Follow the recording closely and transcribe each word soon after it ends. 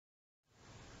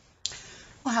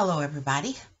Well, hello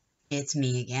everybody. It's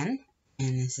me again,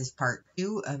 and this is part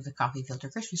 2 of the coffee filter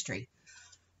Christmas tree.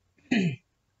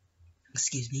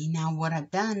 Excuse me. Now, what I've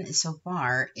done so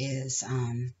far is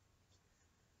I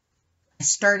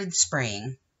started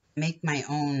spraying. Make my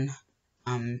own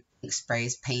ink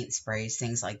sprays, paint sprays,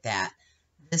 things like that.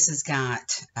 This has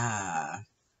got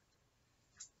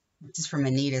this is from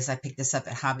Anita's. I picked this up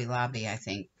at Hobby Lobby, I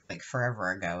think, like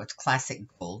forever ago. It's classic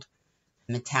gold,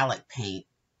 metallic paint.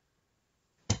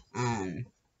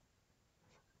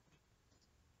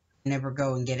 Never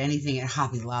go and get anything at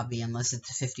Hobby Lobby unless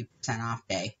it's a 50% off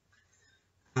day.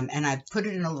 And I put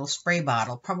it in a little spray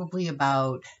bottle, probably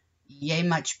about yay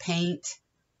much paint,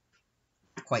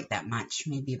 not quite that much,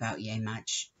 maybe about yay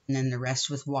much, and then the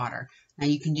rest with water. Now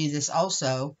you can do this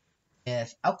also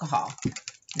with alcohol.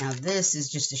 Now this is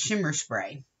just a shimmer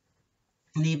spray,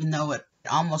 and even though it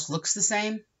almost looks the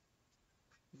same,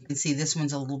 you can see this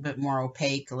one's a little bit more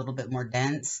opaque, a little bit more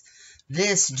dense.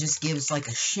 This just gives like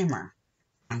a shimmer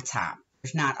on top.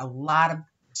 There's not a lot of,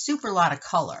 super lot of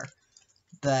color,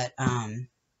 but what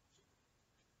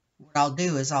I'll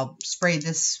do is I'll spray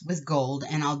this with gold,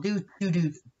 and I'll do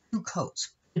two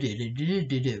coats.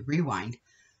 Rewind.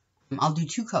 I'll do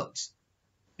 2 coats.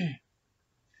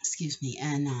 Excuse me,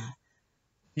 and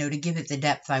to give it the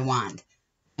depth I want.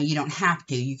 Now, you don't have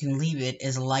to. You can leave it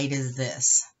as light as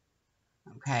this.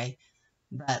 Okay,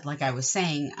 but like I was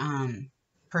saying,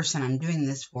 person I'm doing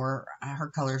this for, her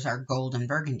colors are gold and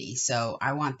burgundy, so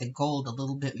I want the gold a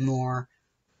little bit more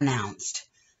pronounced.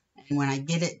 And when I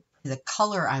get it to the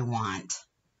color I want,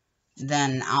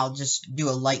 then I'll just do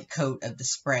a light coat of the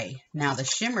spray. Now the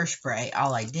shimmer spray,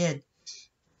 all I did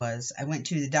was I went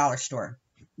to the dollar store,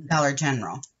 Dollar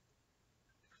General,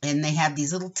 and they have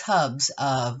these little tubs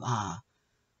of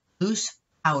loose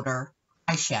powder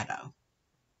eyeshadow.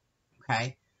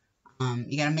 Okay.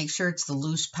 You got to make sure it's the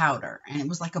loose powder, and it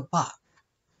was like $1, right?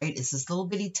 It's this little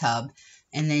bitty tub,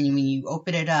 and then when you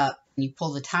open it up and you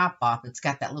pull the top off, it's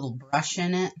got that little brush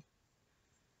in it.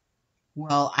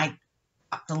 Well, I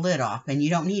popped the lid off, and you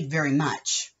don't need very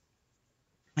much.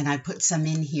 And I put some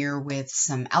in here with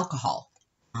some alcohol.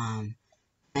 I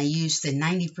used the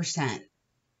 90%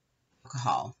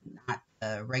 alcohol, not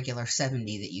the regular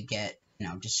 70 that you get,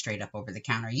 just straight up over the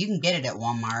counter. You can get it at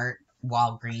Walmart,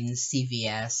 Walgreens,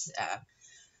 CVS,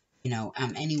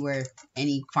 anywhere,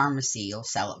 any pharmacy will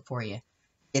sell it for you.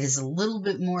 It is a little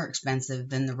bit more expensive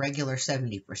than the regular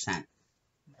 70%,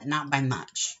 but not by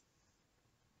much.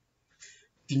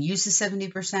 You can use the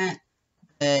 70%,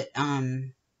 but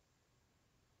I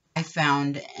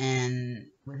found, and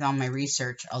with all my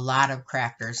research, a lot of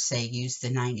crafters say use the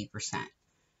 90%.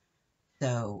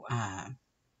 So,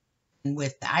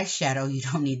 with the eyeshadow, you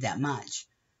don't need that much.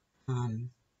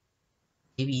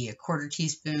 Maybe a 1/4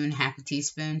 teaspoon, 1/2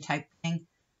 teaspoon type thing.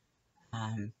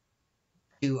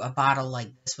 To a bottle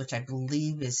like this, which I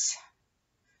believe is,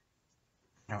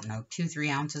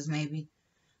 2-3 ounces maybe.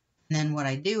 And then what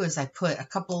I do is I put a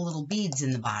couple of little beads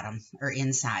in the bottom, or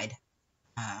inside,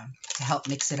 to help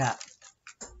mix it up.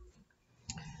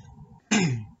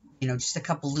 Just a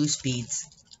couple loose beads.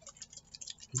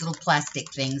 Little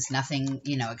plastic things, nothing,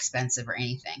 expensive or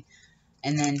anything.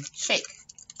 And then shake.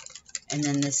 And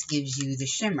then this gives you the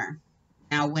shimmer.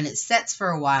 Now, when it sets for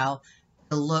a while,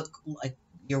 it'll look like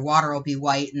your water will be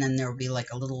white, and then there will be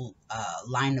like a little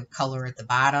line of color at the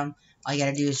bottom. All you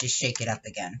got to do is just shake it up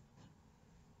again.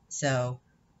 So,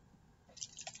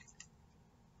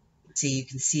 see, you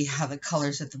can see how the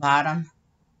color's at the bottom.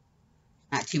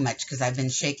 Not too much, because I've been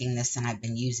shaking this and I've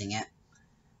been using it.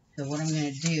 So what I'm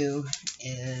going to do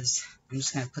is, I'm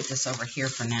just going to put this over here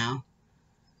for now.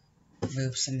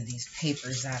 Move some of these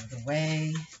papers out of the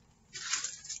way.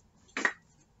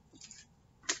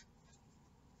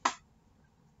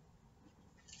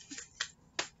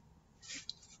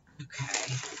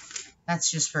 Okay,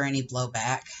 that's just for any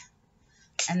blowback.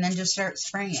 And then just start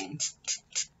spraying.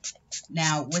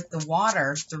 Now with the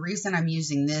water, the reason I'm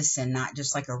using this and not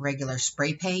just like a regular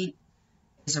spray paint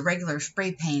is a regular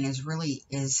spray paint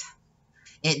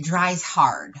it dries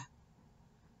hard.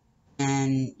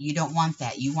 And you don't want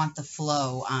that. You want the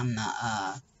flow on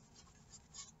the,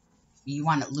 you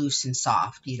want it loose and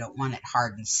soft. You don't want it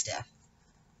hard and stiff.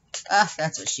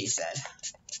 That's what she said.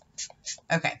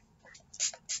 Okay.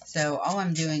 So all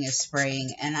I'm doing is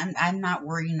spraying, and I'm not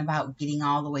worrying about getting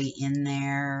all the way in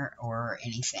there or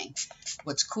anything.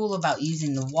 What's cool about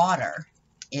using the water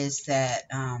is that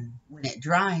when it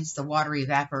dries, the water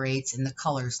evaporates and the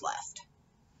color's left.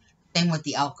 Same with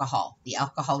the alcohol. The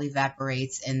alcohol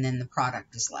evaporates and then the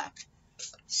product is left.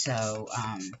 So,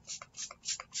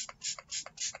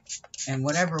 in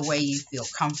whatever way you feel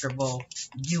comfortable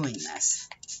doing this.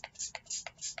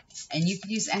 And you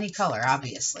could use any color,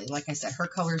 obviously. Like I said, her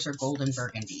colors are gold and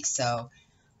burgundy. So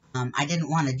I didn't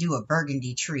want to do a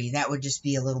burgundy tree. That would just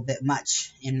be a little bit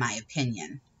much, in my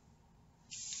opinion.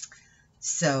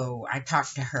 So I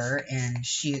talked to her, and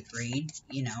she agreed,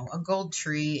 you know, a gold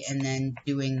tree, and then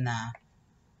doing the,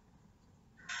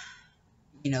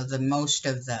 you know, the most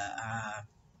of the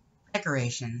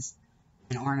decorations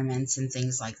and ornaments and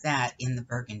things like that in the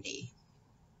burgundy.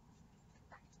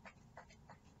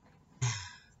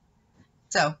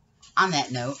 So, on that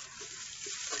note,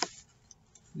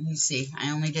 you see,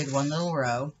 I only did one little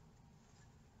row.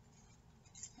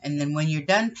 And then when you're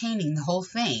done painting the whole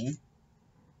thing,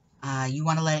 you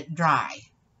want to let it dry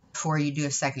before you do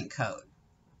a second coat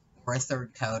or a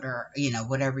third coat, or, you know,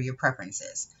 whatever your preference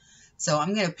is. So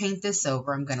I'm going to paint this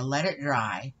over. I'm going to let it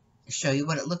dry, show you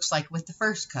what it looks like with the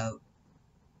first coat.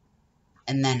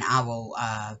 And then I will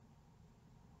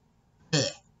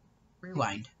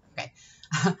rewind. Okay.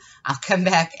 I'll come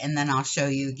back and then I'll show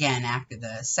you again after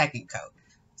the second coat.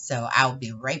 So I'll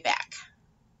be right back.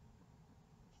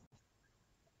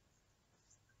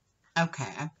 Okay,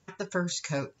 I've got the first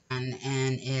coat done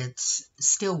and it's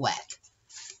still wet.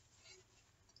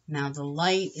 Now the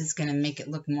light is going to make it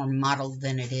look more mottled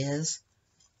than it is,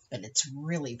 but it's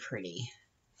really pretty.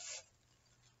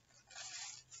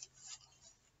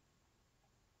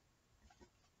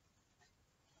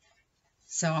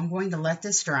 So I'm going to let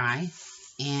this dry,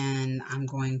 and I'm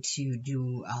going to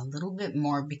do a little bit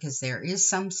more because there is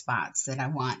some spots that I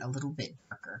want a little bit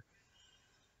darker.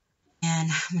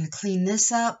 And I'm going to clean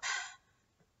this up,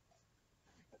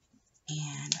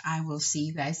 and I will see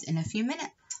you guys in a few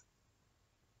minutes.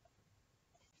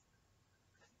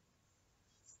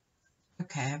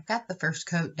 Okay, I've got the first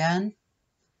coat done.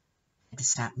 I had to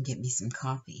stop and get me some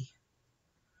coffee.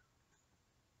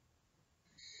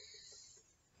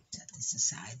 Set this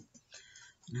aside,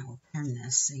 and I will turn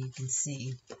this so you can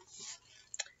see.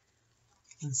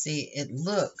 And see, it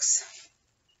looks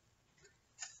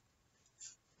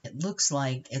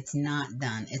like it's not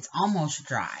done. It's almost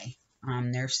dry.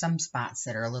 There's some spots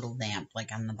that are a little damp,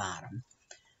 like on the bottom,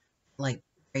 like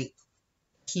right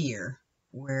here,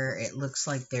 where it looks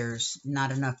like there's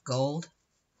not enough gold.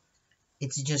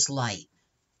 It's just light.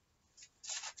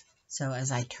 So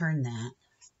as I turn that,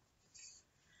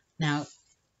 now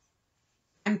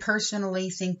I'm personally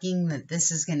thinking that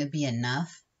this is going to be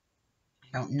enough.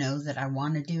 I don't know that I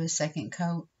want to do a second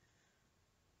coat,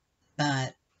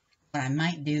 but what I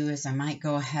might do is I might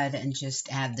go ahead and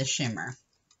just add the shimmer.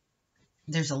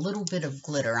 There's a little bit of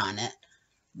glitter on it.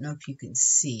 I don't know if you can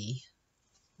see.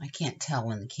 I can't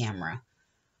tell in the camera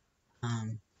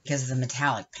because of the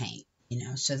metallic paint, you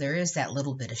know, so there is that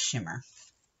little bit of shimmer.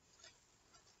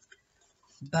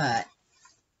 But,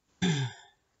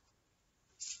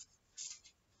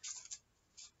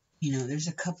 you know, there's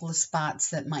a couple of spots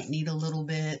that might need a little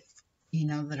bit, you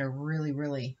know, that are really,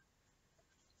 really...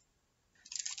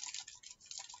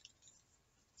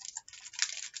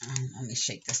 let me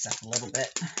shake this up a little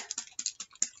bit.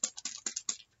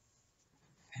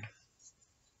 Okay.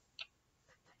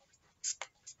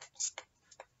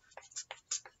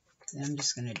 So I'm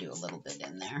just going to do a little bit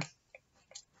in there.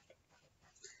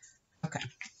 Okay.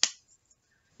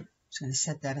 Just going to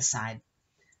set that aside.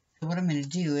 So what I'm going to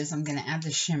do is I'm going to add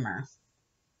the shimmer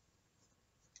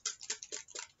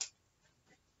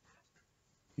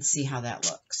and see how that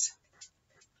looks.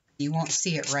 You won't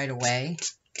see it right away.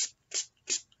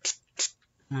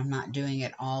 I'm not doing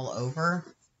it all over,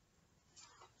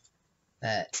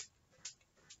 but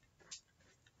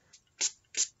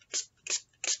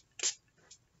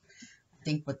I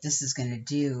think what this is going to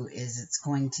do is it's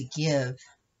going to give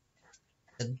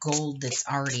the gold that's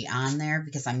already on there,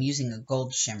 because I'm using a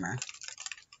gold shimmer,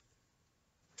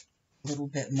 a little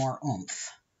bit more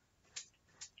oomph.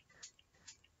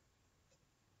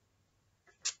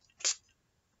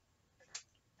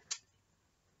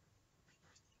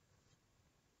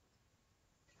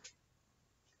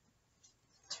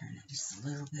 Turn it just a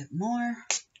little bit more.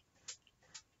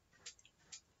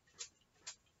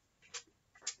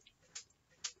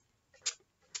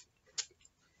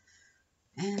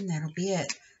 And that'll be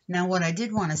it. Now what I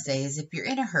did want to say is if you're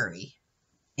in a hurry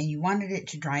and you wanted it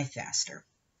to dry faster,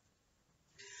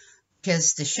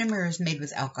 because the shimmer is made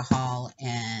with alcohol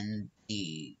and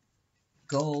the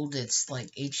gold, it's like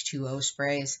H2O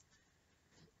sprays,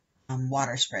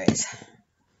 water sprays,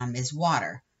 is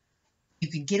water. You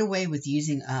could get away with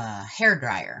using a hair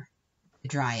dryer to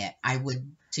dry it. I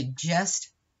would suggest,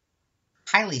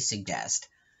 highly suggest,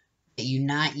 that you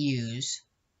not use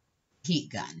heat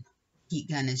gun. Heat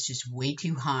gun is just way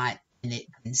too hot, and it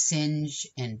can singe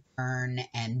and burn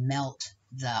and melt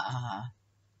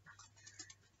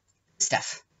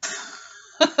stuff.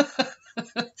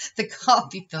 The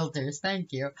coffee filters,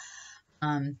 thank you.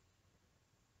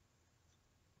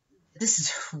 This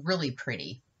is really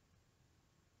pretty.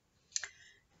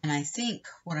 And I think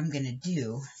what I'm going to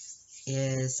do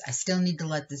is I still need to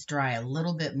let this dry a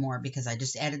little bit more because I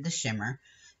just added the shimmer.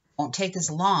 It won't take as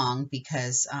long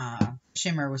because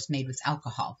shimmer was made with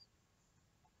alcohol.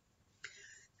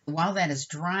 While that is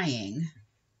drying,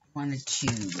 I wanted to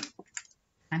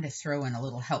kind of throw in a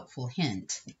little helpful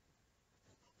hint.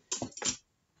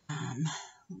 Let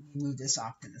me move this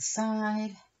off to the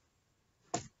side.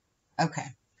 Okay,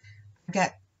 I've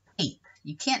got paint.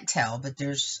 You can't tell, but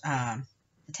there's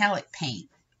metallic paint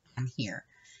on here.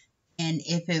 And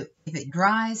if it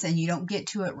dries and you don't get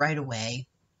to it right away,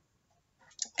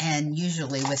 and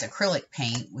usually with acrylic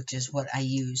paint, which is what I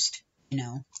used,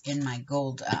 in my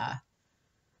gold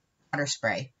water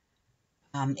spray,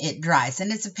 it dries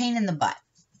and it's a pain in the butt.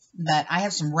 But I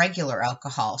have some regular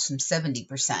alcohol, some 70%.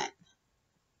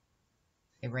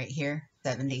 Okay, right here,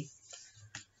 70.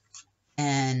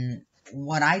 And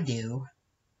what I do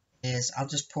is I'll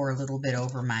just pour a little bit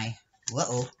over my,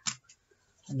 whoa,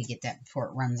 let me get that before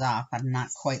it runs off. I'm not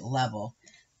quite level.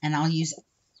 And I'll use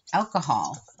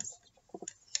alcohol.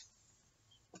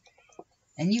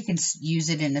 And you can use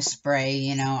it in a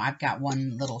spray, I've got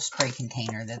one little spray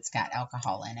container that's got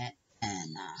alcohol in it.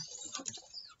 And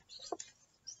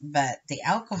but the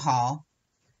alcohol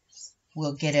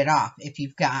will get it off. If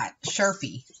you've got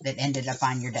Sharpie that ended up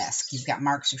on your desk, you've got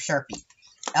marks of Sharpie,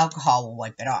 alcohol will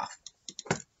wipe it off.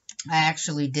 I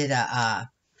actually did an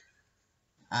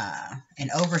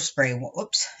overspray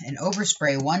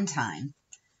one time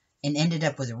and ended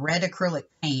up with red acrylic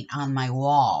paint on my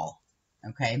wall.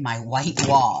 Okay, my white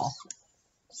wall.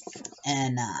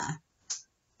 And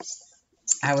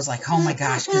I was like, oh my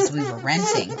gosh, because we were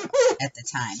renting at the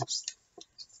time.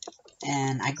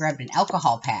 And I grabbed an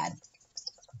alcohol pad.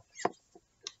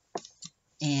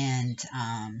 And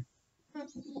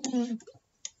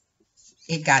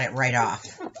it got it right off.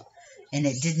 And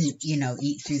it didn't,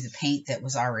 eat through the paint that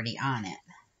was already on it.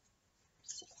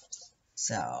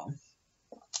 So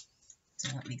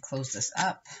let me close this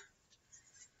up.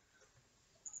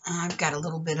 I've got a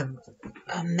little bit of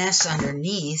a mess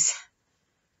underneath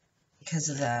because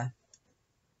of the,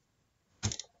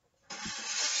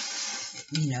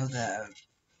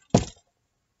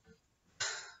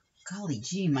 golly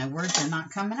gee, my words are not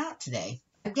coming out today.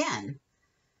 Again.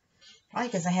 Probably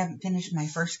because I haven't finished my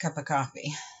first cup of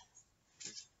coffee.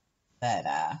 But,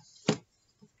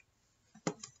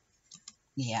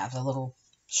 yeah, the little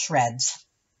shreds,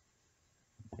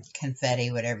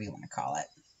 confetti, whatever you want to call it.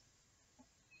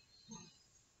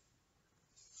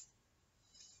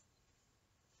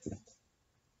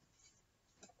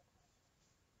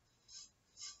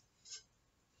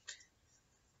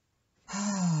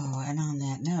 Oh, and on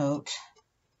that note,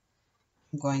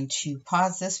 I'm going to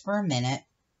pause this for a minute,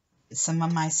 get some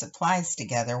of my supplies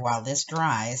together while this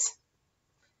dries,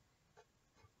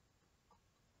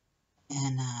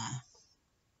 and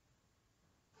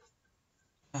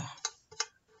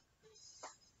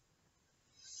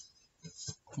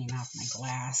clean off my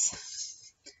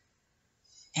glass,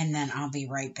 and then I'll be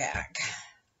right back.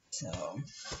 So,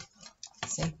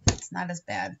 see, it's not as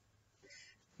bad.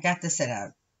 I got this at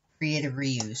a creative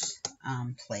reuse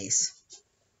place,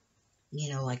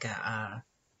 like a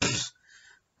what do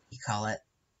you call it,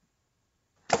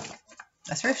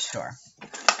 a thrift store,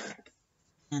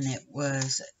 and it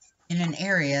was in an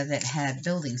area that had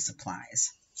building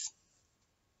supplies.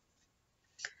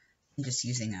 I'm just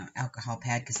using an alcohol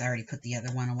pad because I already put the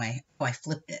other one away. Oh, I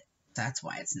flipped it, so that's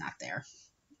why it's not there.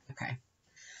 Okay,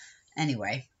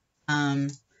 anyway,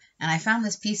 and I found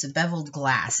this piece of beveled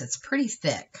glass. It's pretty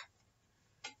thick.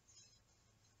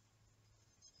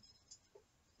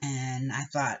 And I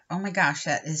thought, oh my gosh,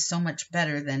 that is so much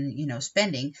better than,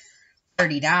 spending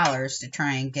 $30 to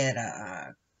try and get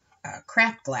a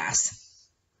craft glass.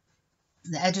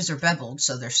 The edges are beveled,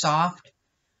 so they're soft.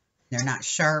 They're not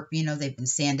sharp. They've been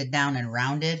sanded down and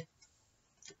rounded.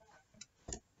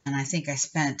 And I think I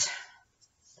spent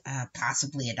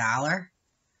possibly $1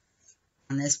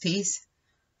 on this piece.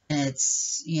 And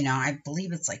it's, I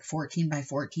believe it's like 14 by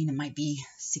 14. It might be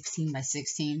 16 by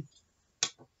 16.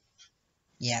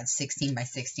 Yeah, it's 16 by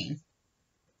 16.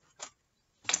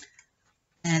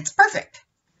 And it's perfect.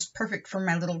 It's perfect for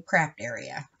my little craft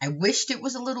area. I wished it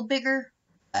was a little bigger,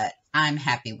 but I'm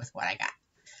happy with what I got.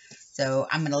 So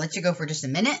I'm going to let you go for just a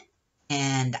minute,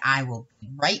 and I will be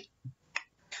right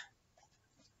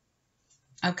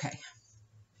back. Okay.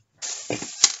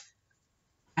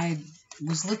 I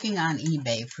was looking on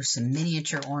eBay for some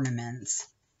miniature ornaments,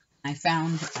 I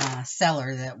found a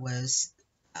seller that was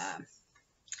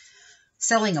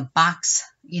selling a box,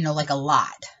 you know, like a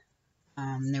lot.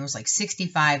 There was like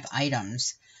 65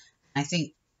 items. I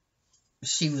think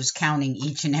she was counting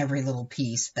each and every little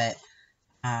piece, but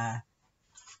I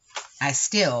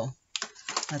still,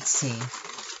 let's see,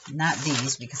 not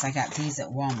these because I got these at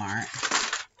Walmart.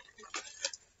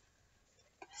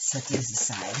 Set these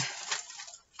aside.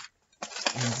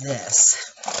 And this.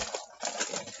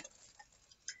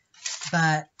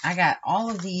 But I got all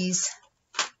of these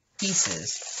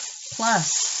pieces,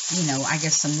 plus, you know, I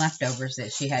guess some leftovers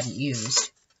that she hadn't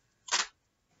used.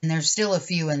 And there's still a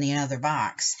few in the other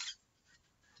box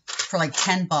for like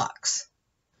 10 bucks.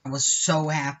 I was so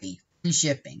happy. Free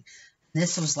shipping.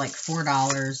 This was like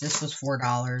 $4. This was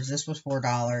 $4. This was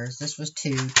 $4. This was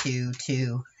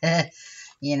 $2.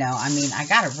 You know, I mean, I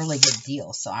got a really good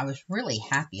deal, so I was really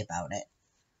happy about it.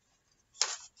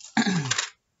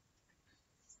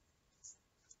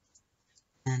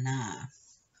 And,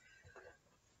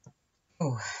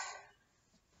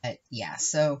 but yeah,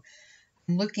 so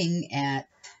I'm looking at,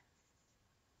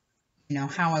 you know,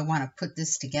 how I want to put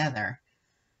this together.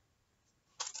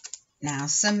 Now,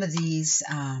 some of these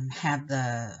have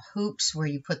the hoops where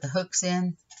you put the hooks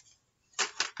in.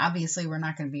 Obviously, we're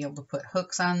not going to be able to put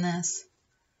hooks on this.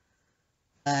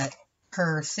 But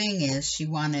her thing is she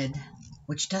wanted,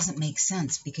 which doesn't make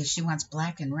sense because she wants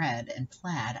black and red and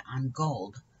plaid on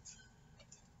gold.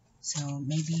 So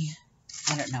maybe,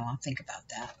 I don't know, I'll think about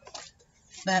that.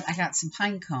 But I got some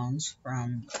pine cones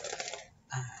from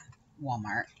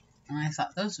Walmart. And I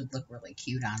thought those would look really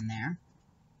cute on there.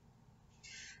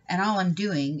 And all I'm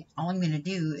going to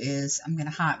do is I'm going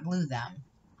to hot glue them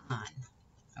on.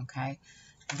 Okay?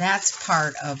 That's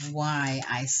part of why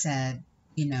I said,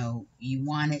 you know, you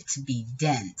want it to be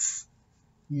dense,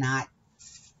 not,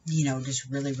 you know, just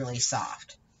really, really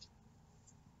soft.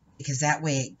 Because that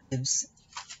way it gives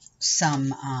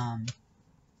some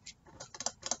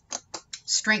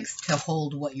strength to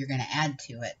hold what you're going to add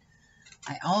to it.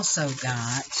 I also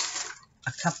got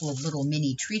a couple of little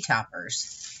mini tree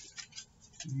toppers.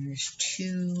 There's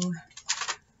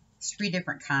 3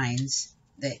 different kinds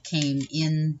that came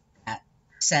in that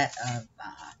set of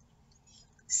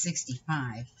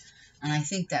 65, and I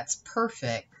think that's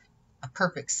perfect, a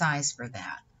perfect size for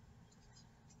that.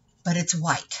 But it's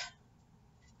white,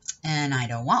 and I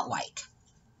don't want white.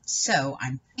 So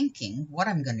I'm thinking what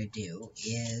I'm going to do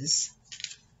is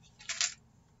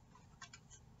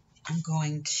I'm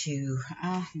going to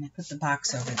put the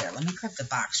box over there. Let me grab the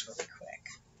box really quick.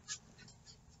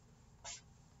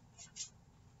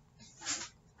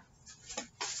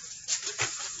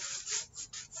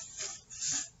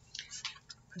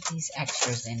 Put these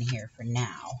extras in here for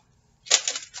now.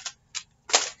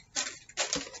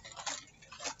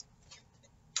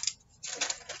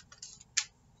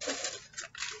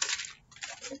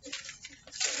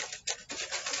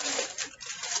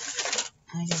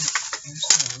 There's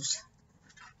those.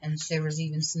 And there was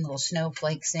even some little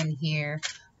snowflakes in here.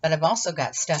 But I've also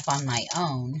got stuff on my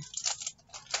own,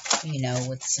 you know,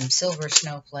 with some silver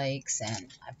snowflakes.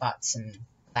 And I bought some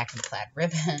black and plaid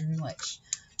ribbon, which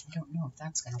I don't know if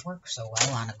that's going to work so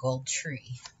well on a gold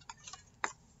tree.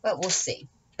 But we'll see.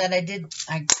 But I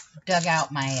dug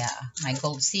out my my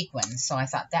gold sequins, so I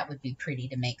thought that would be pretty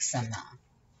to make some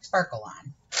sparkle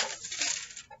on.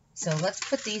 So let's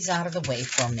put these out of the way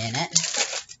for a minute.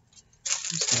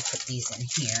 I'm just going to put these in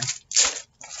here.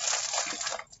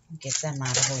 Get them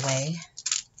out of the way.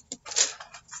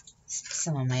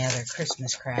 Some of my other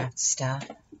Christmas craft stuff.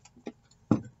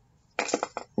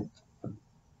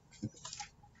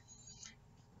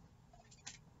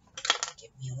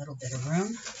 Give me a little bit of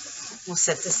room. We'll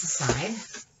set this aside.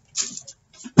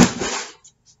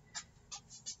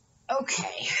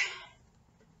 Okay.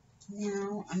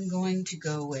 Now I'm going to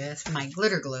go with my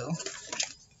glitter glue.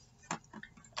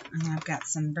 And I've got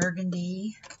some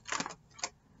burgundy.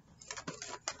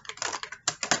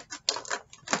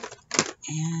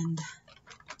 And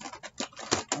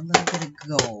a little bit of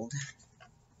gold.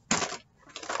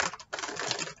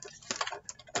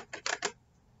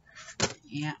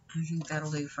 Yeah, I think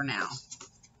that'll do for now.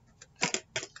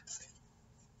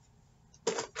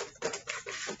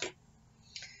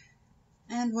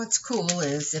 And what's cool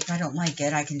is if I don't like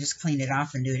it, I can just clean it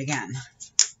off and do it again.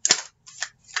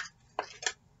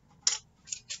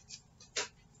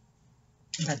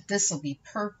 But this will be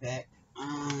perfect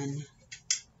on,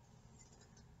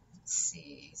 let's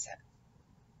see, is that,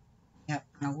 yep,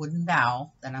 a wooden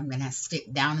dowel that I'm going to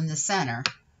stick down in the center,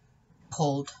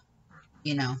 hold,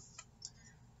 you know,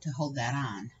 to hold that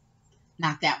on.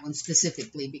 Not that one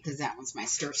specifically because that one's my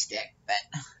stir stick, but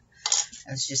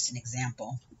that was just an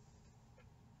example.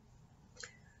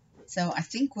 So I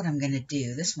think what I'm going to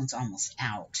do, this one's almost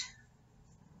out.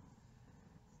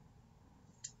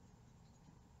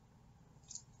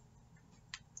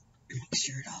 Make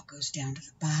sure it all goes down to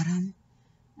the bottom.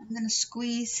 I'm going to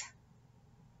squeeze.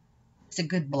 It's a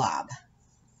good blob.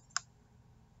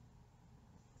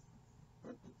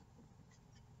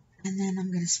 And then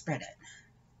I'm going to spread it.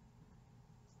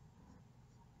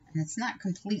 And it's not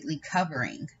completely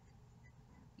covering,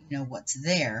 you know, what's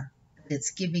there, but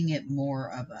it's giving it more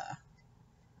of a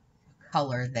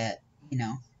color that, you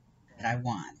know, that I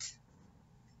want.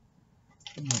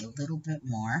 I need a little bit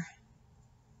more.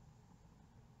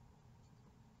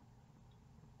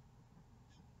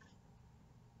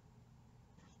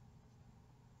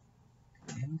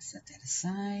 Okay, we'll set that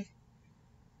aside.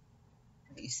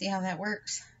 But you see how that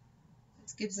works?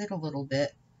 This gives it a little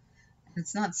bit. And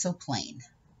it's not so plain.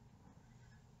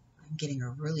 I'm getting a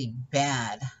really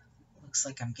bad, looks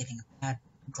like I'm getting a bad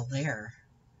glare.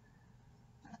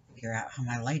 I'll figure out how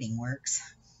my lighting works.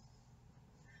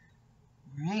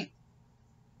 All right.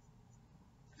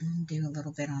 And do a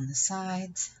little bit on the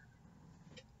sides,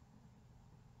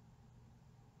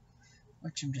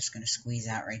 which I'm just going to squeeze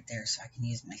out right there so I can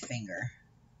use my finger.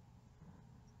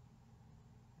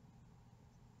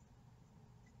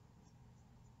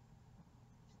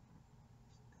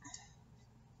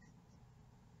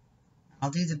 I'll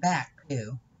do the back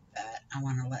too, but I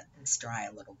want to let this dry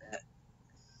a little bit.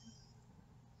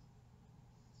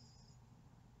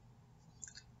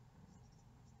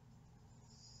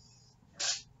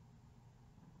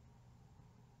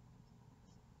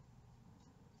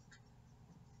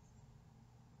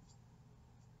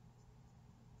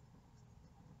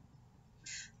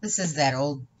 This is that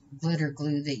old glitter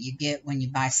glue that you get when you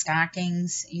buy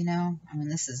stockings, you know. I mean,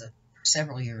 this is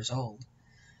several years old,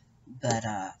 but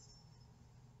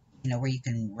you know, where you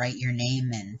can write your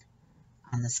name and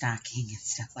on the stocking and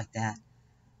stuff like that.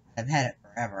 I've had it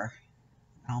forever.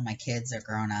 All my kids are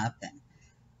grown up, and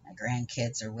my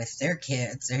grandkids are with their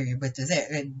kids. They're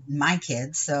with my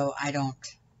kids, so I don't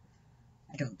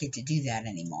get to do that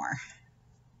anymore.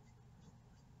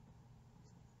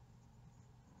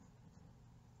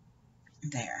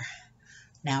 There.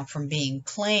 Now, from being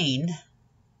plain,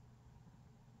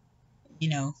 you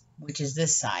know, which is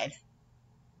this side,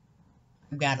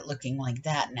 I've got it looking like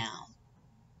that now,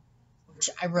 which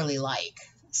I really like.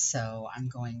 So I'm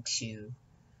going to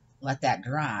let that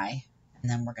dry,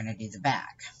 and then we're going to do the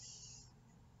back.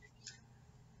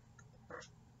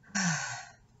 Get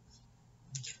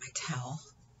my towel.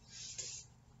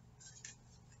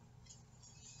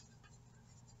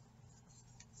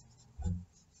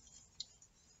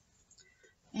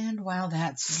 And while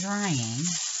that's drying,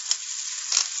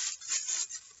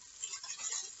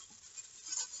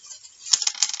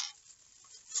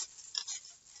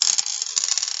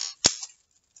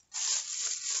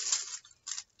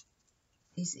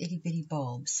 these itty bitty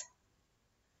bulbs,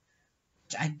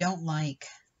 which I don't like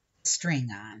string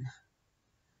on.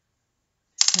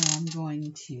 So I'm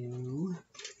going to,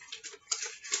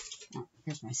 oh,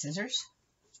 here's my scissors.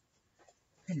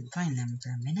 I couldn't find them for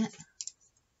a minute.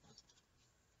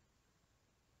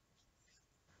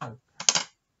 Oh.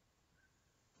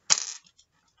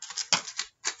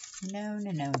 No.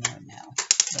 There we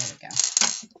go.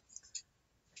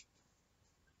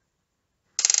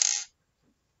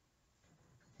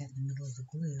 In the middle of the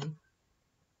glue.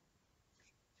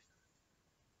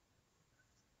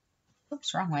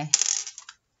 Oops, wrong way.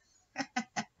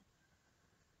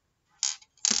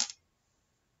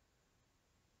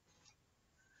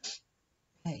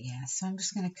 But yeah, so I'm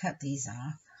just going to cut these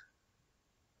off.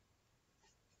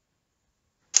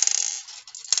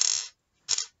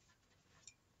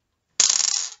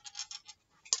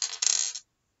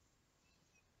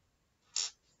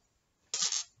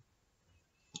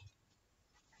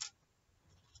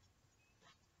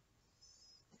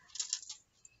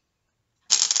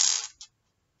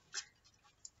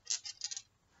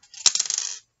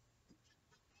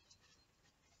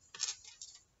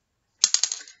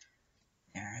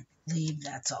 There, I believe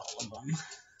that's all of them.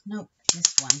 Nope,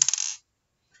 this one.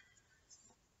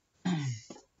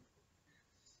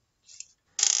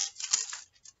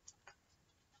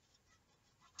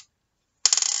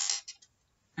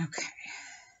 Okay,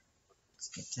 let's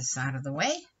get this out of the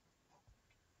way.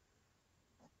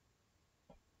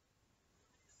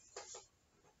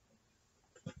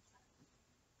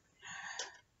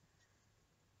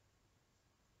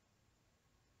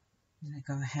 I'm going to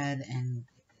go ahead and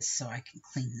get this so I can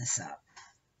clean this up.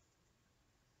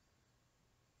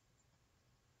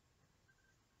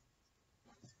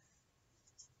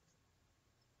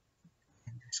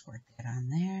 And squirt that on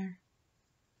there.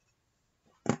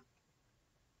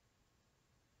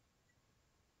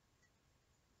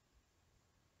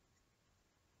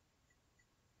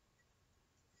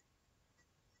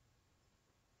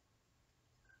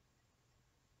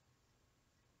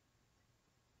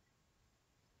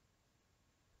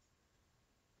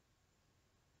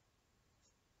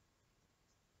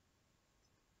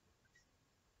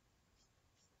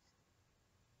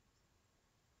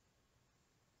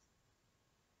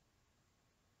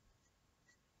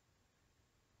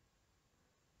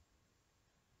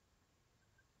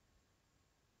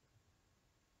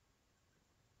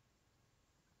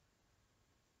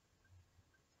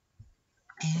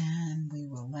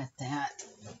 let that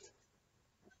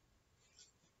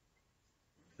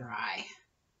dry.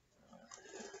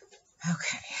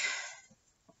 Okay.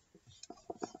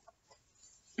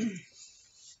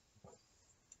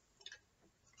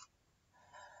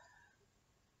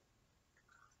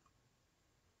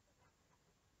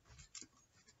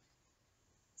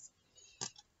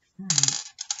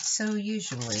 So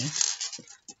usually,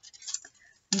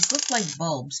 these look like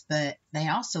bulbs, but they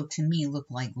also, to me, look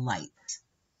like lights.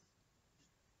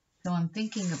 So I'm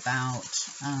thinking about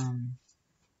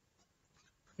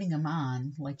putting them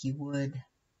on like you would,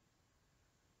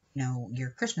 you know,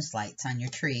 your Christmas lights on your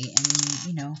tree. And,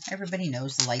 you know, everybody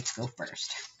knows the lights go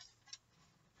first.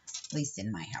 At least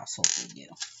in my household we do.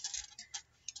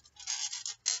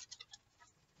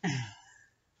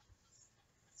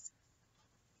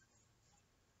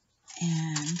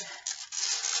 And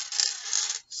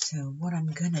so what I'm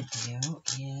going to do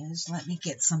is, let me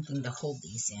get something to hold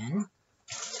these in.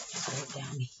 Put it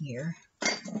down here.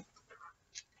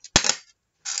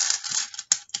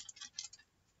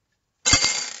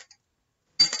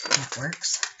 That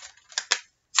works.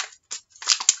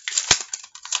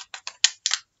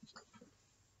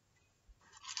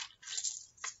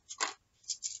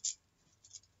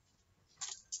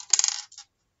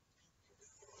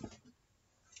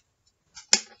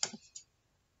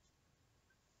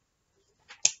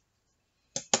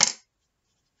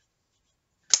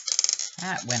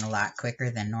 That went a lot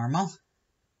quicker than normal.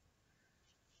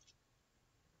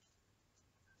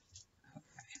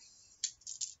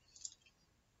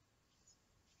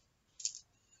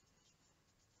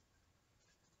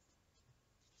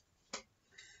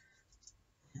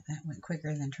 That went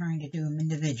quicker than trying to do them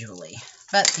individually.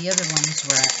 But the other ones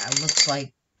were, it looks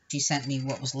like she sent me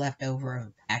what was left over of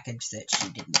a package that she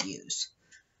didn't use.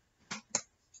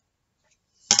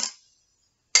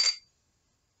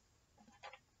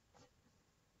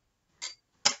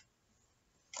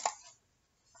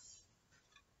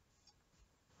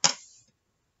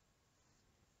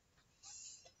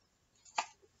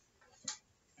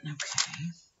 Okay.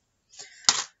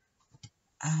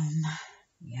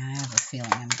 Yeah, I have a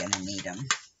feeling I'm going to need them.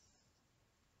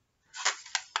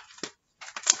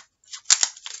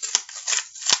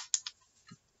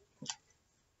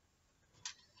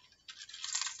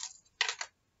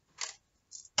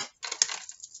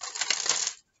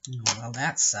 Oh, well,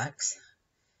 that sucks.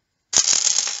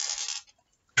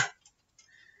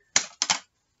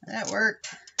 That worked.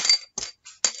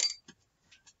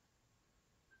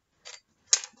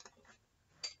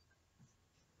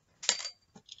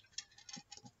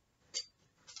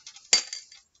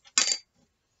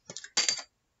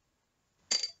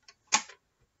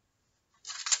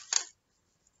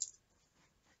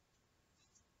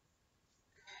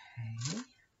 Okay.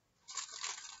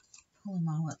 Pull them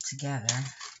all up together.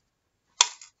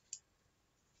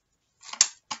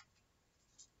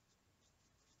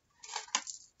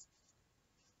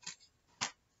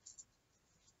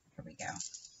 Here we go.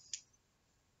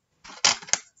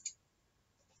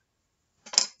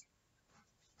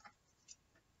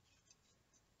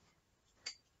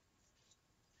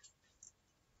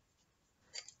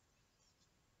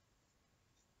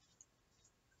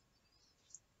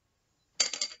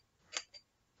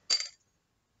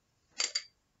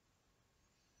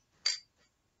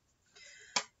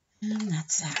 And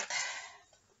that's that.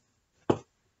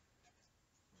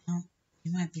 Well,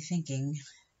 you might be thinking,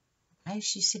 why is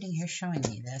she sitting here showing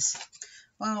me this?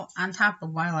 Well, on top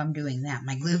of while I'm doing that,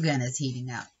 my glue gun is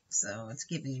heating up. So it's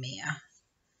giving me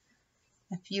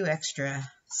a few extra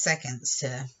seconds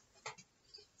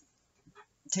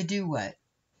to do what,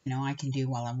 you know, I can do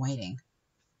while I'm waiting.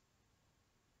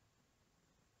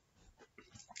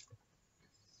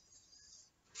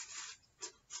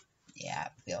 Yeah,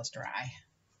 it feels dry.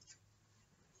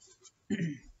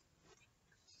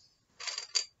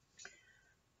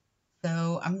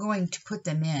 So I'm going to put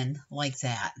them in like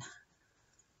that.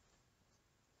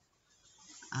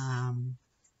 You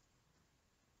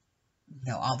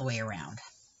know, all the way around.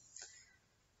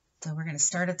 So we're going to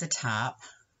start at the top.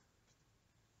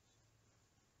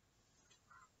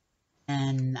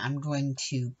 And I'm going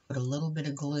to put a little bit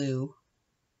of glue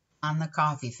on the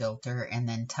coffee filter and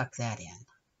then tuck that in.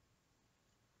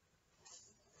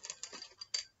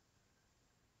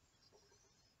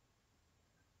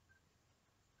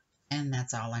 And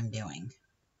that's all I'm doing.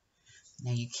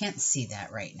 Now you can't see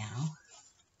that right now.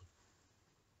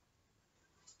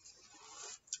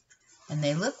 And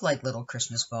they look like little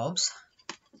Christmas bulbs.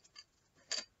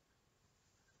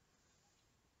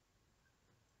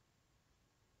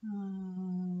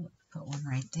 Put one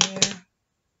right there.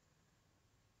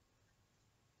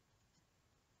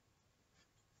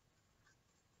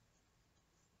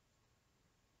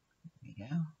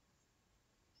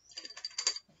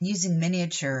 Using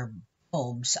miniature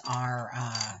bulbs are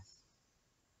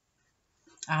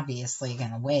obviously going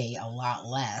to weigh a lot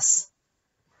less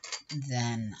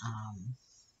than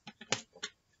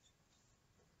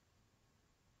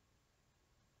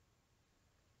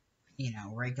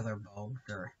regular bulbs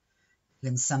or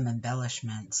even some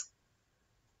embellishments.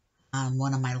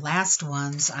 One of my last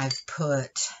ones I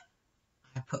put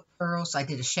pearls. I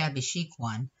did a shabby chic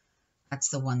one. That's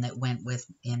the one that went with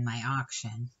in my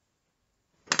auction.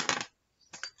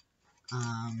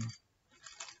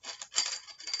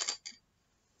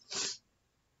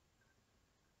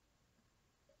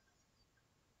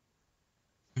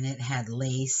 And it had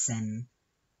lace, and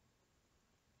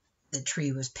the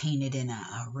tree was painted in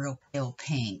a real pale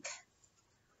pink.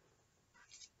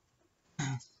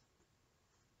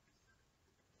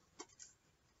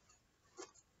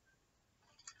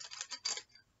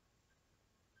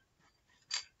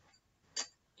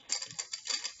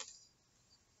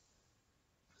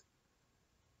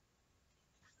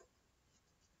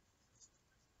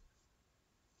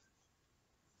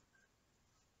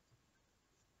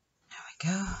 There we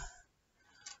go.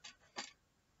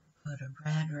 Put a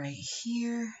red right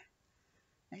here,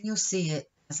 and you'll see it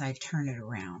as I turn it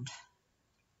around.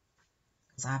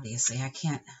 Because obviously I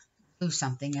can't do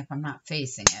something if I'm not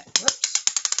facing it.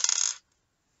 Whoops.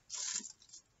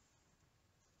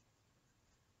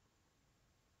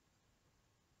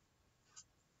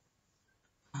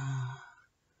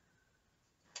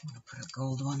 I'm going to put a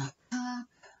gold one up top.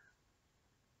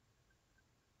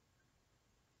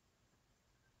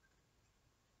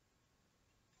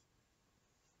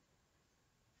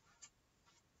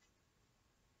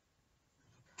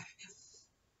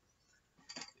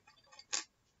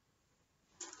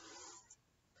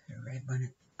 Put a red one at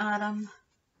the bottom.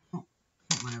 Oh,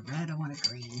 I don't want a red, I want a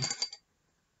green.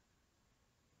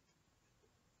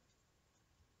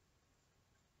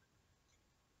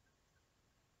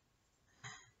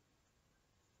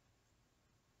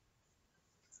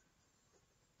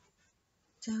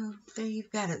 So there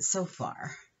you've got it so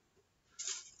far.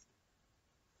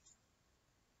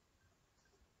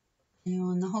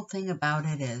 And the whole thing about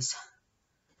it is,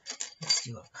 let's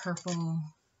do a purple.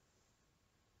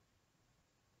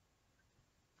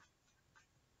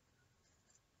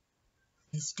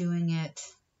 Is doing it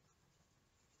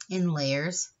in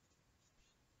layers.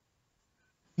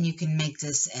 And you can make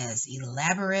this as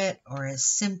elaborate or as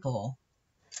simple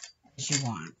as you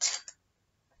want.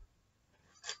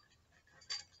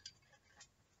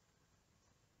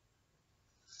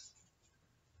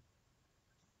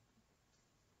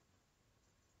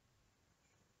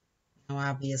 Now,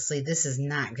 obviously, this is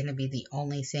not going to be the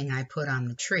only thing I put on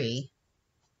the tree.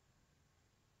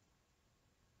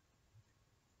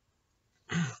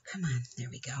 Oh, come on. There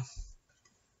we go.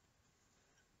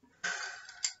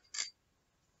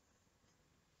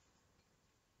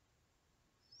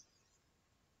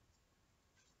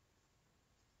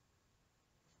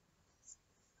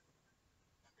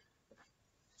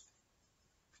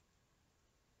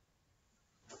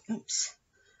 Oops.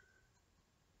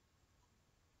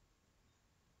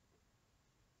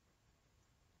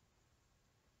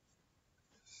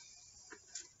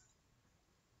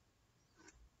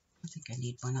 I think I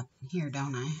need one up in here,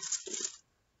 don't I?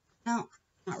 No,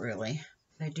 not really.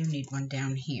 But I do need one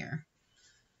down here.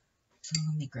 So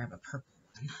let me grab a purple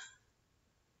one.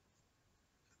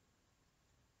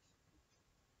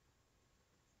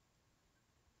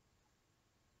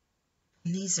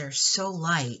 And these are so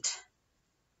light.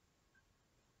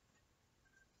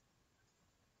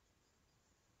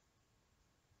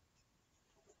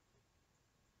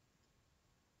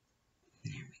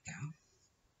 There we go.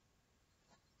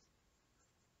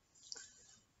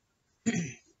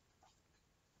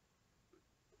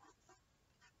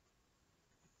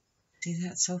 See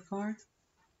that so far?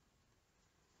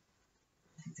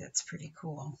 I think that's pretty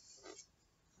cool.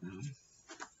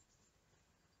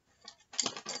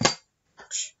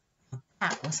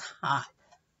 That was hot.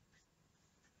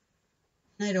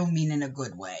 I don't mean in a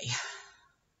good way.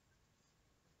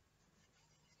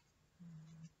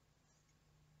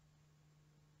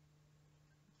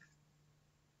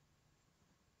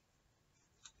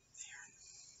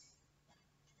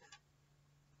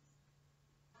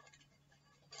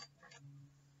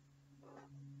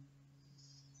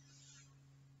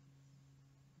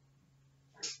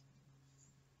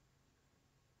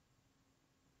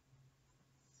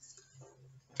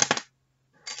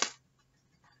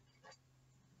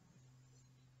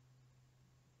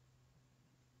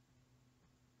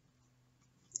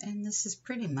 And this is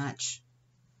pretty much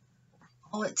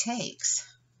all it takes.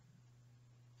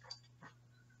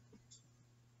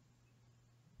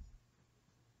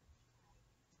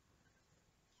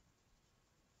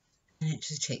 And it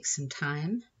just takes some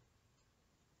time.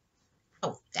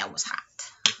 Oh, that was hot.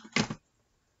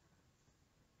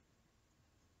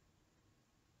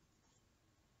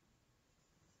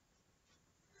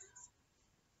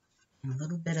 And a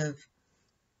little bit of,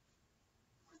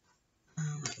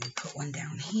 let me put one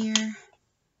down here.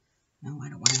 No, I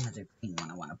don't want another green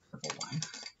one. I want a purple one.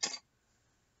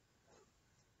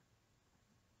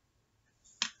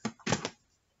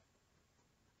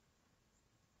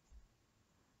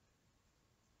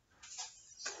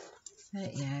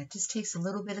 But yeah, it just takes a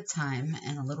little bit of time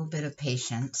and a little bit of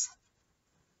patience.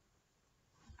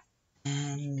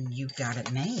 And you've got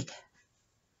it made.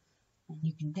 And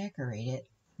you can decorate it,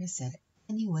 like I said,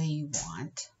 any way you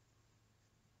want.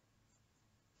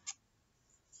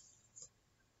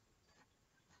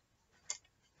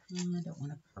 I don't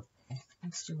want a purple.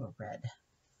 Let's do a red.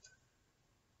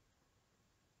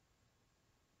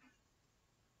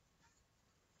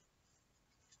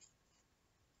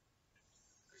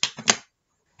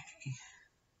 Okay.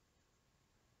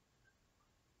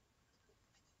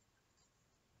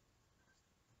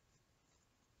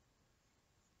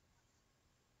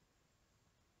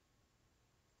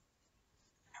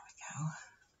 There we go.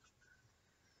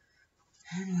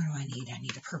 And what do I need? I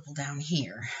need a purple down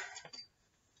here.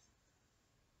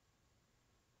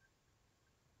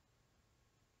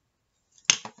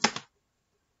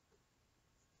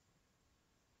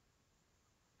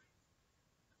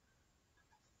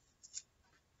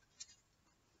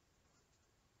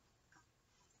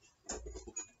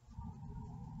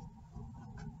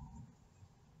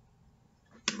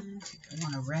 I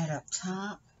want a red up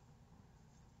top,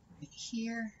 right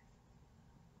here.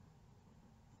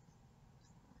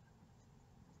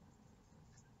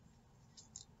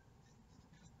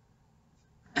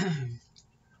 And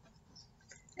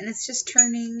it's just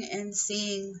turning and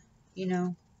seeing, you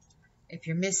know, if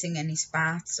you're missing any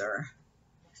spots or,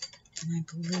 and I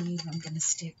believe I'm going to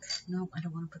stick, nope, I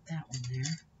don't want to put that one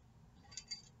there.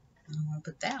 I don't want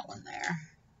to put that one there.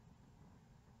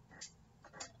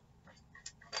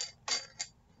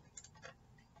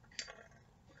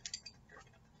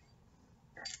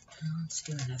 Let's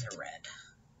do another red.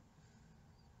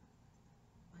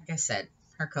 Like I said,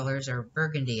 our colors are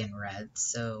burgundy and red,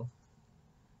 so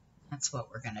that's what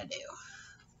we're going to do.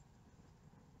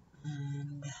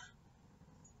 And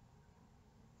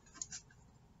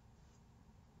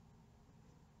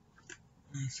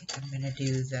I think I'm going to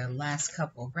do the last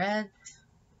couple reds.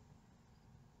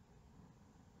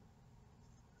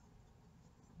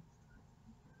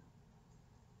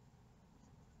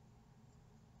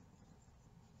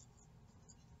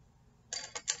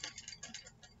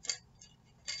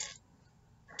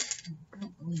 I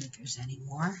don't believe there's any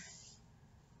more.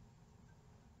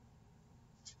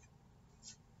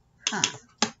 Huh.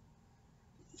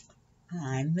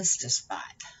 I missed a spot.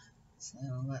 So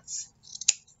let's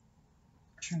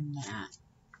trim that.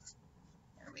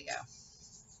 There we go.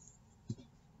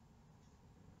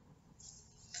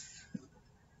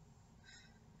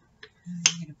 I'm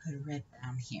going to put a red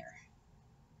down here.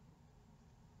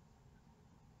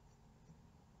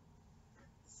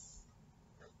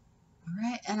 All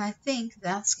right, and I think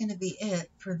that's going to be it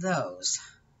for those.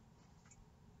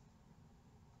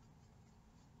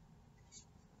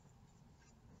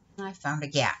 I found a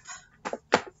gap.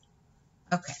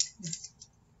 Okay.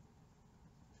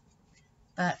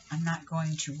 But I'm not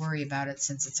going to worry about it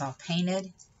since it's all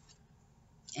painted.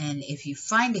 And if you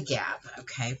find a gap,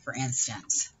 okay, for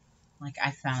instance, like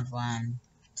I found one,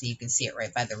 so you can see it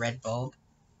right by the red bulb,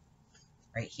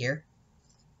 right here.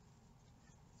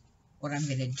 What I'm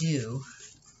going to do,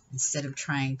 instead of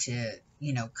trying to,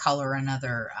 you know, color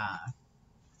another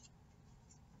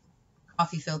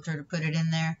coffee filter to put it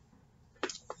in there,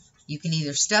 you can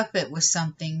either stuff it with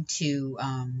something to, you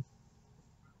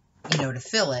know, to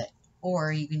fill it,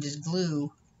 or you can just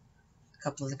glue a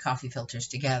couple of the coffee filters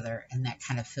together, and that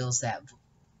kind of fills that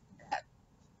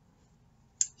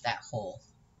hole.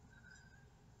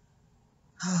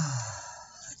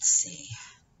 Let's see.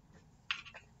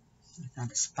 I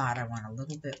found a spot I want a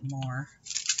little bit more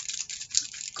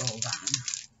gold on.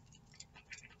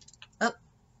 Oh,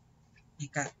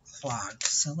 it got clogged.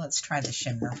 So let's try the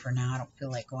shimmer for now. I don't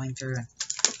feel like going through and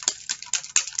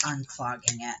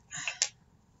unclogging it.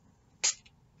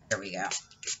 There we go.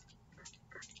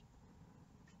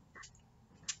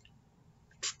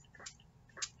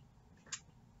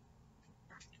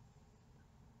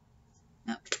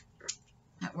 Nope.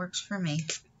 That works for me.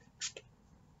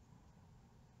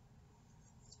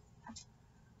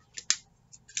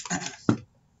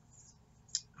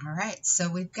 All right, so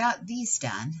we've got these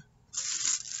done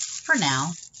for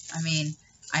now. I mean,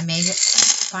 I may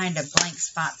find a blank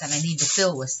spot that I need to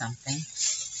fill with something.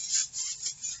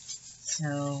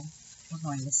 So we're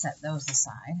going to set those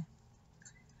aside.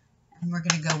 And we're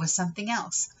going to go with something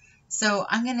else. So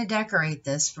I'm going to decorate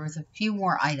this with a few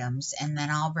more items, and then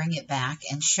I'll bring it back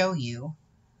and show you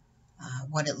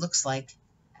what it looks like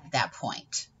at that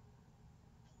point.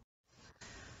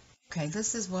 Okay,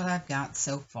 this is what I've got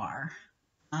so far.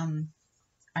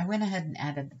 I went ahead and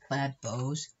added the plaid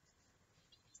bows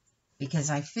because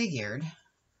I figured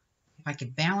if I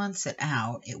could balance it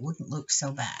out, it wouldn't look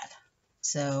so bad.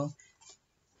 So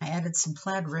I added some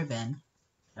plaid ribbon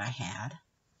that I had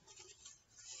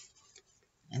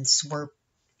and swooped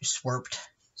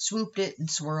it and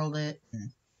swirled it.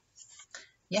 And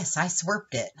yes, I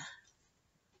swirped it.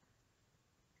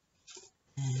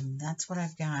 And that's what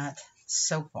I've got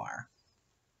so far.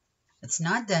 It's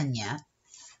not done yet.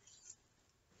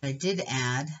 I did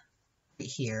add right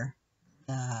here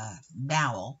the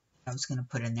dowel I was going to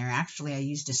put in there. Actually, I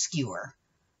used a skewer,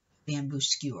 bamboo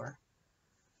skewer,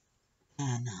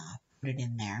 and put it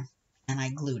in there, and I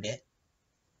glued it.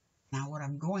 Now what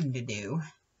I'm going to do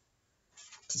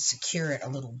to secure it a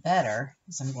little better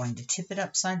is I'm going to tip it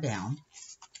upside down,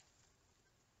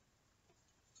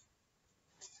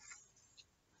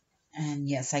 and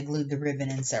yes, I glued the ribbon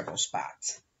in several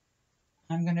spots.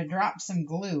 I'm going to drop some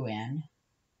glue in.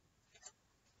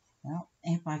 Well,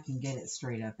 if I can get it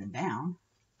straight up and down.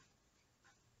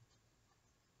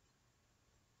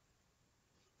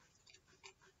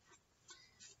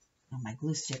 Well, my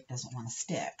glue stick doesn't want to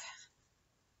stick.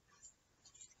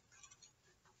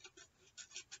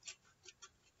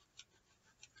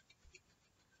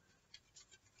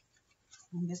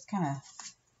 And just kind of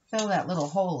fill that little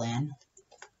hole in.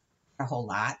 Not a whole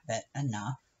lot, but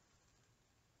enough.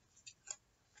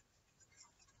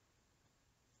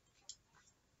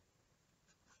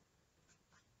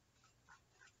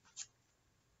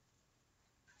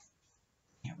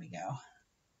 There we go.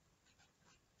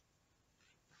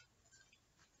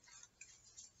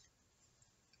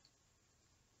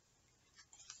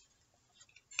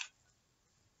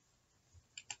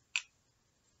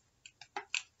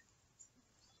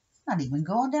 Not even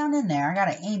going down in there. I got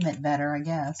to aim it better, I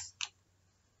guess.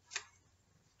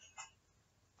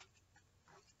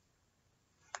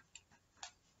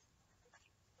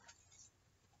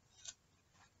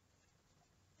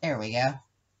 There we go.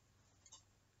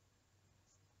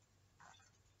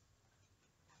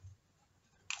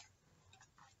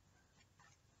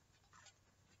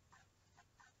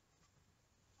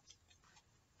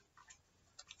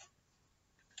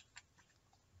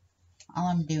 All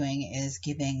I'm doing is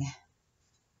giving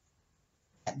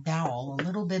that dowel a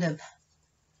little bit of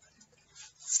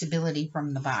stability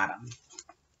from the bottom.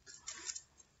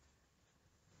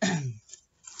 And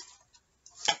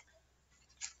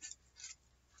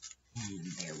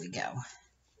there we go.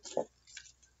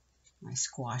 I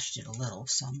squashed it a little,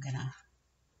 so I'm gonna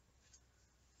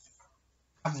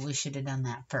probably should have done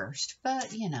that first,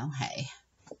 but you know, hey,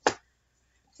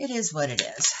 it is what it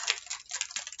is.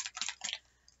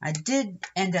 I did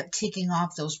end up taking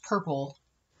off those purple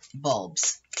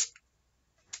bulbs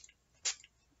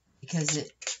because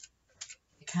it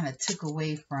kind of took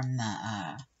away from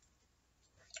the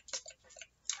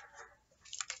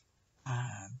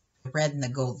red and the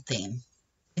gold theme.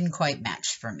 Didn't quite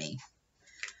match for me.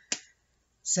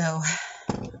 So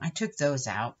I took those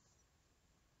out.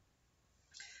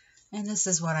 And this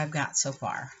is what I've got so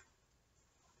far. I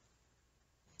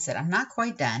said I'm not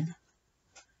quite done.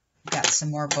 I've got some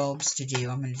more bulbs to do.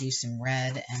 I'm going to do some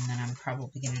red, and then I'm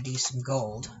probably going to do some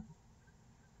gold.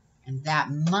 And that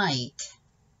might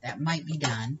be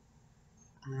done.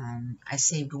 I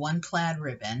saved one plaid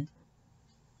ribbon.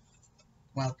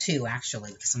 Well, two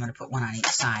actually, because I'm going to put one on each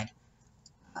side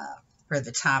for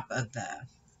the top of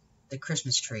the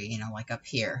Christmas tree, you know, like up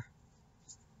here.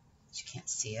 You can't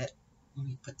see it. Let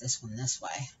me put this one this way.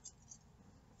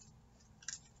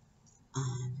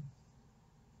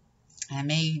 I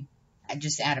may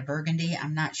just add a burgundy.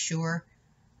 I'm not sure.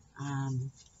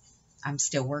 I'm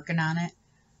still working on it.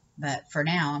 But for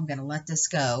now, I'm going to let this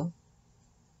go.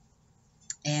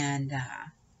 And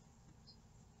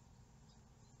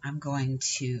I'm going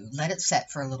to let it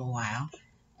set for a little while.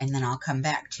 And then I'll come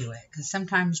back to it. Because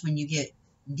sometimes when you get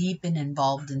deep and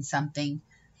involved in something,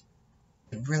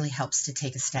 it really helps to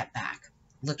take a step back.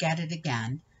 Look at it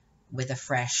again with a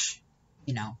fresh,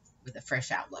 with a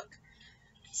fresh outlook.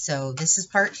 So this is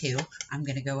part 2. I'm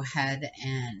going to go ahead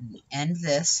and end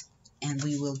this, and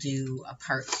we will do a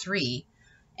part 3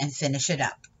 and finish it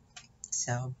up.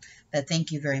 So, but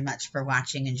thank you very much for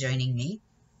watching and joining me.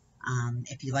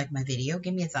 If you like my video,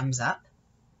 give me a thumbs up.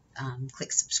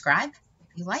 Click subscribe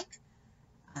if you like.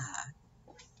 Uh,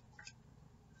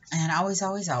 and always,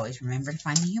 always, always remember to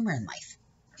find the humor in life.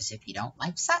 Because if you don't,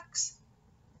 life sucks.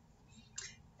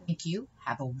 Thank you.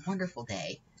 Have a wonderful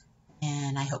day.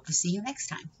 And I hope to see you next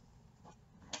time.